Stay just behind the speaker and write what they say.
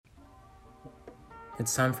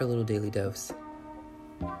It's time for a little daily dose.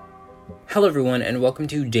 Hello everyone, and welcome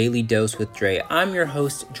to Daily Dose with Dre. I'm your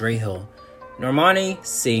host, Dre Hill. Normani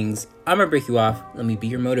sings "I'ma Break You Off, Let Me Be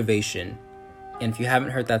Your Motivation." And if you haven't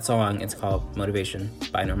heard that song, it's called Motivation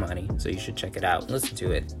by Normani, so you should check it out and listen to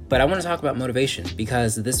it. But I want to talk about motivation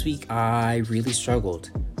because this week I really struggled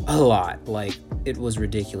a lot. Like, it was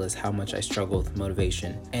ridiculous how much I struggled with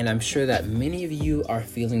motivation. And I'm sure that many of you are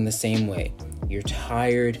feeling the same way. You're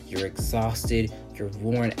tired, you're exhausted, you're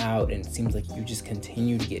worn out, and it seems like you just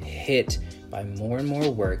continue to get hit by more and more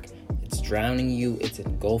work. It's drowning you, it's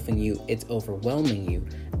engulfing you, it's overwhelming you,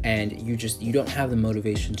 and you don't have the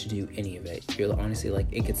motivation to do any of it. You're honestly like,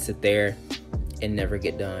 it could sit there and never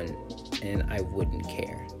get done, and I wouldn't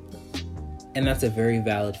care. And that's a very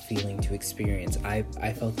valid feeling to experience. I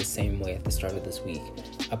felt the same way at the start of this week.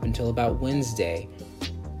 Up until about Wednesday,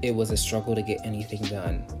 it was a struggle to get anything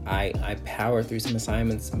done. I powered through some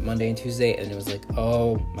assignments Monday and Tuesday, and it was like,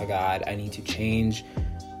 oh my God, I need to change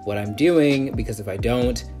what I'm doing, because if I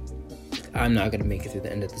don't, I'm not going to make it through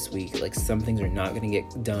the end of this week. Like, some things are not going to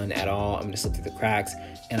get done at all. I'm going to slip through the cracks,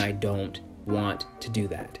 and I don't want to do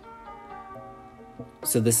that.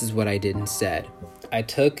 So this is what I did instead. I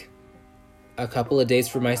took a couple of days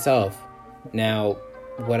for myself. Now,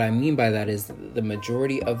 what I mean by that is the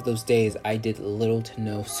majority of those days I did little to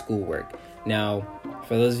no schoolwork. Now,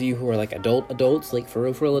 for those of you who are like adults, like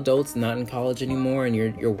for real adults, not in college anymore, and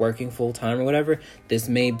you're working full time or whatever, this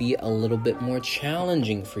may be a little bit more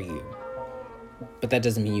challenging for you. But that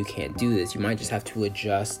doesn't mean you can't do this. You might just have to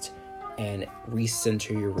adjust and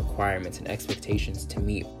recenter your requirements and expectations to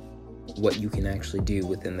meet what you can actually do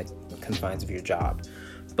within the confines of your job.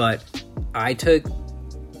 But I took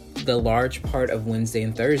the large part of Wednesday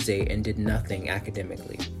and Thursday and did nothing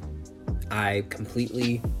academically. I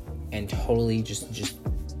completely and totally just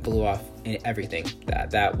blew off everything.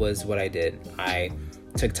 That was what I did. I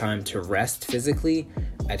took time to rest physically.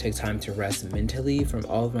 I took time to rest mentally from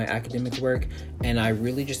all of my academic work, and I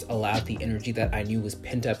really just allowed the energy that I knew was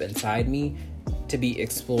pent up inside me to be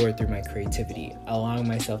explored through my creativity, allowing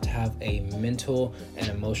myself to have a mental and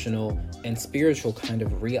emotional and spiritual kind of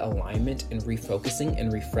realignment and refocusing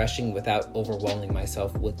and refreshing without overwhelming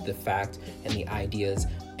myself with the fact and the ideas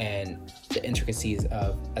and the intricacies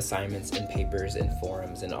of assignments and papers and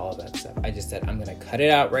forums and all of that stuff. I just said, I'm going to cut it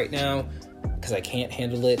out right now because I can't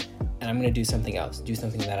handle it, and I'm going to do something else, do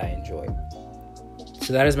something that I enjoy.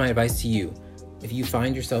 So that is my advice to you. If you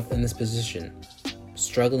find yourself in this position,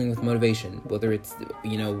 struggling with motivation, whether it's,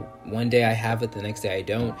 one day I have it, the next day I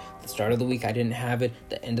don't, the start of the week I didn't have it,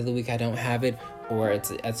 the end of the week I don't have it, or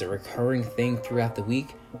it's a recurring thing throughout the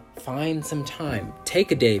week, find some time,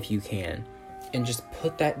 take a day if you can, and just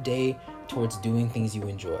put that day towards doing things you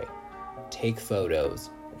enjoy. Take photos,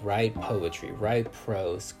 write poetry, write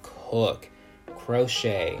prose, cook,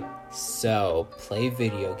 crochet, sew, play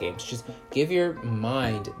video games. Just give your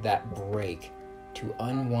mind that break to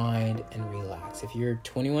unwind and relax. If you're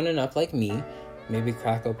 21 and up like me, maybe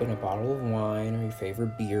crack open a bottle of wine or your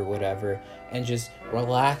favorite beer, whatever, and just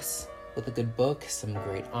relax with a good book, some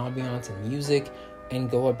great ambiance and music, and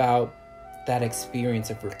go about that experience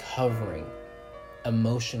of recovering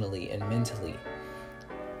emotionally and mentally.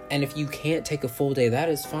 And if you can't take a full day, that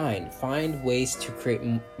is fine. Find ways to create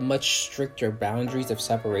much stricter boundaries of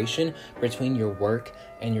separation between your work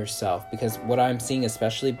and yourself. Because what I'm seeing,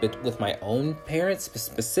 especially with my own parents,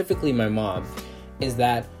 specifically my mom, is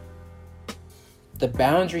that the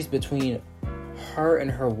boundaries between her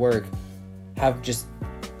and her work have just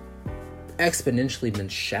exponentially been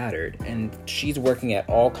shattered, and she's working at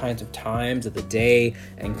all kinds of times of the day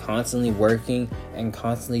and constantly working and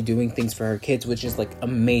constantly doing things for her kids, which is like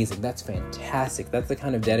amazing. That's fantastic. That's the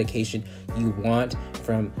kind of dedication you want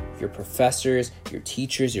from your professors, your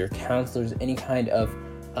teachers, your counselors, any kind of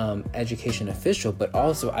education official. But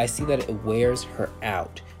also I see that it wears her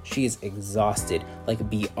out. She is exhausted, like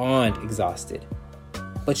beyond exhausted,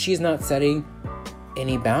 but she's not setting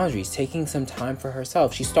any boundaries, taking some time for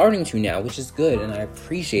herself. She's starting to now, which is good, and I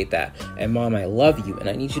appreciate that. And Mom, I love you, and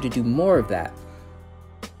I need you to do more of that.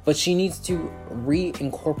 But she needs to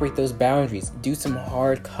reincorporate those boundaries, do some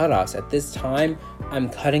hard cutoffs. At this time, I'm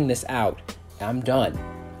cutting this out. I'm done.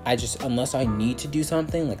 Unless I need to do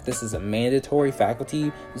something, like this is a mandatory faculty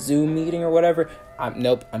Zoom meeting or whatever, I'm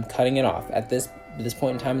cutting it off. At this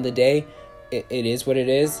point in time of the day, it is what it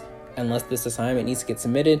is. Unless this assignment needs to get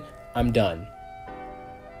submitted, I'm done.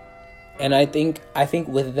 And I think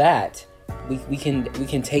with that, we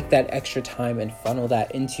can take that extra time and funnel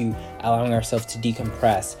that into allowing ourselves to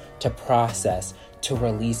decompress, to process, to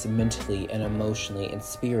release mentally and emotionally and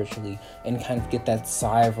spiritually, and kind of get that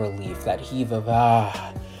sigh of relief, that heave of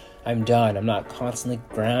I'm done. I'm not constantly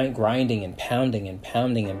grinding and pounding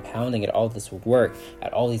at all this work,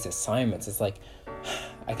 at all these assignments. It's like,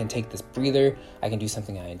 I can take this breather, I can do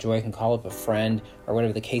something I enjoy, I can call up a friend or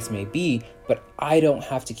whatever the case may be, but I don't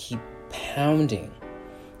have to keep pounding.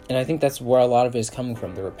 And I think that's where a lot of it is coming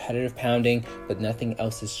from, the repetitive pounding, but nothing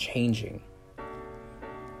else is changing.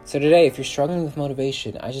 So today, if you're struggling with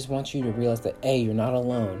motivation, I just want you to realize that A, you're not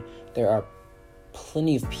alone. There are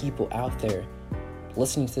plenty of people out there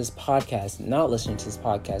listening to this podcast, not listening to this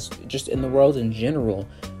podcast, just in the world in general,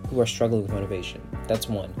 who are struggling with motivation. That's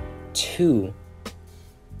 1. 2,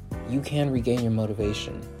 you can regain your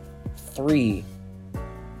motivation. 3,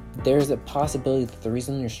 there's a possibility that the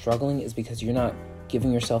reason you're struggling is because you're not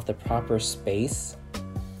giving yourself the proper space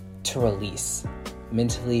to release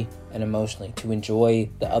mentally and emotionally, to enjoy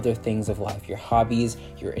the other things of life, your hobbies,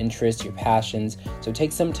 your interests, your passions. So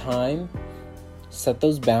take some time, set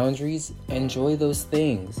those boundaries, enjoy those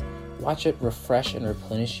things. Watch it refresh and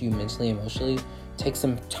replenish you mentally, emotionally. Take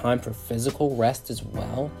some time for physical rest as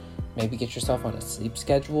well. Maybe get yourself on a sleep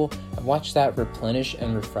schedule and watch that replenish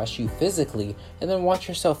and refresh you physically, and then watch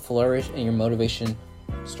yourself flourish and your motivation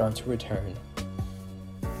start to return.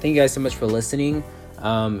 Thank you guys so much for listening.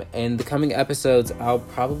 In the coming episodes, I'll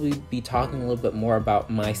probably be talking a little bit more about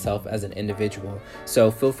myself as an individual. So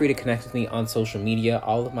feel free to connect with me on social media.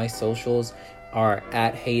 All of my socials are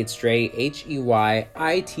at Hey It's Dre, HeyItzDr,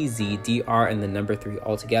 and the number 3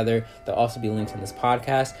 altogether. They'll also be linked in this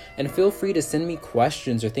podcast. And feel free to send me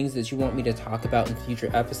questions or things that you want me to talk about in future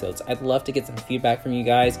episodes. I'd love to get some feedback from you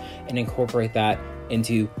guys and incorporate that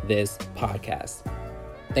into this podcast.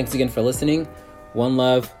 Thanks again for listening. One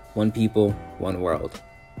love, one people, one world.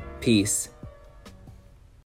 Peace.